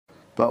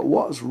But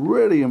what's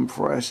really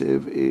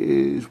impressive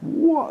is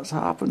what's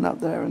happened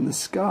up there in the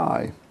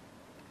sky.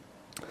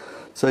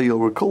 So you'll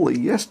recall that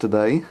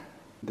yesterday,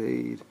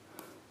 indeed,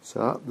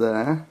 so up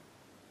there,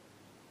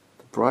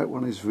 the bright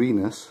one is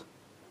Venus,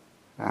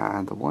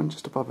 and the one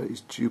just above it is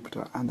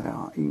Jupiter, and they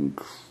are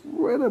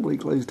incredibly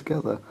close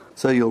together.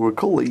 So you'll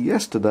recall that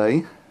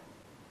yesterday,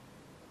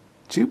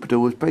 Jupiter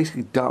was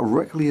basically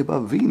directly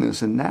above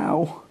Venus, and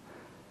now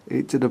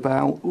it's at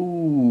about, I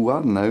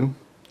don't know,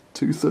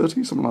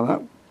 2:30, something like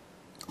that.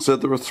 So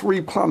there are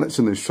 3 planets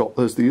in this shot.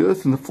 There's the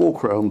Earth in the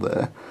foreground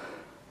there.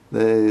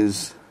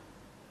 There's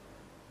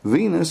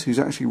Venus, who's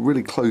actually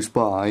really close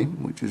by,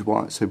 which is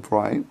why it's so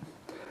bright.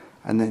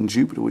 And then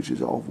Jupiter, which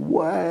is off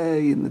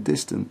way in the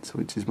distance,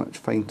 which is much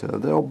fainter.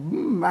 They're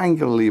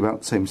angularly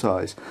about the same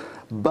size.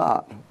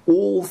 But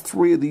all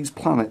 3 of these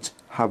planets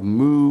have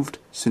moved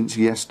since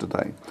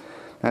yesterday.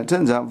 Now it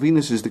turns out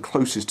Venus is the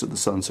closest to the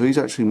Sun, so he's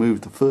actually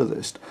moved the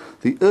furthest.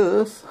 The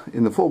Earth,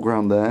 in the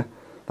foreground there,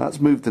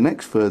 that's moved the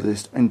next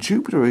furthest, and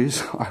Jupiter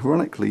is,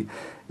 ironically,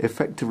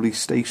 effectively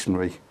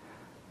stationary.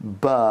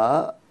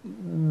 But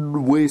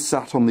we're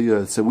sat on the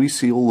Earth, so we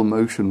see all the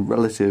motion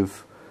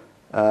relative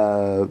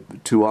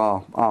to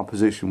our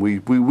position.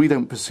 We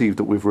don't perceive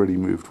that we've really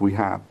moved. We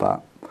have,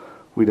 but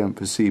we don't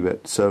perceive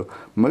it. So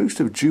most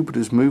of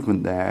Jupiter's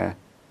movement there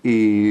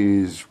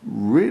is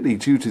really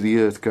due to the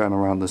Earth going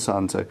around the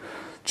Sun. So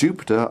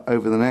Jupiter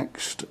over the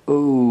next,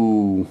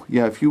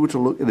 if you were to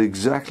look at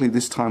exactly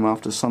this time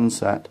after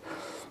sunset,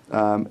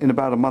 in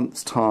about a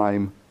month's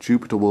time,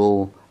 Jupiter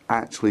will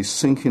actually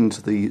sink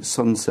into the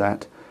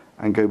sunset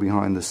and go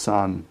behind the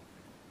Sun.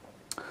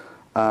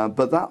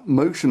 But that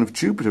motion of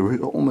Jupiter is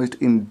almost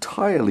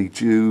entirely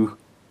due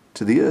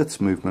to the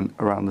Earth's movement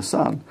around the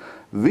Sun.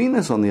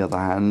 Venus, on the other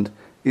hand,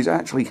 is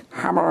actually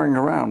hammering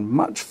around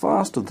much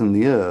faster than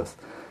the Earth.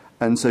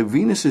 And so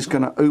Venus is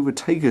going to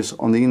overtake us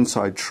on the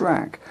inside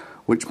track,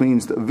 which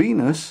means that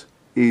Venus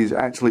is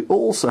actually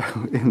also,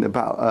 in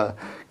about a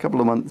couple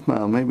of months,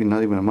 well, maybe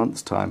not even a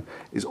month's time,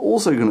 is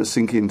also going to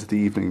sink into the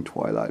evening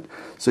twilight.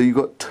 So you've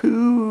got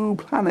 2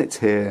 planets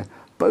here,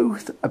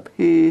 both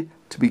appear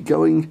to be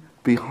going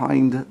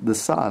behind the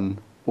Sun,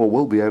 or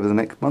will be over the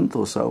next month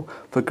or so,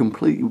 for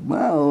complete,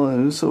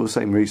 well, sort of the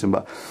same reason,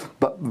 but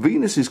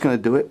Venus is going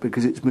to do it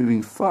because it's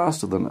moving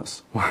faster than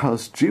us,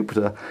 whilst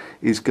Jupiter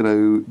is going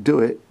to do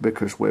it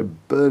because we're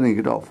burning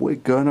it off. We're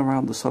going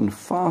around the Sun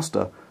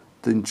faster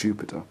than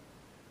Jupiter.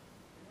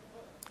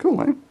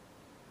 Cool, eh?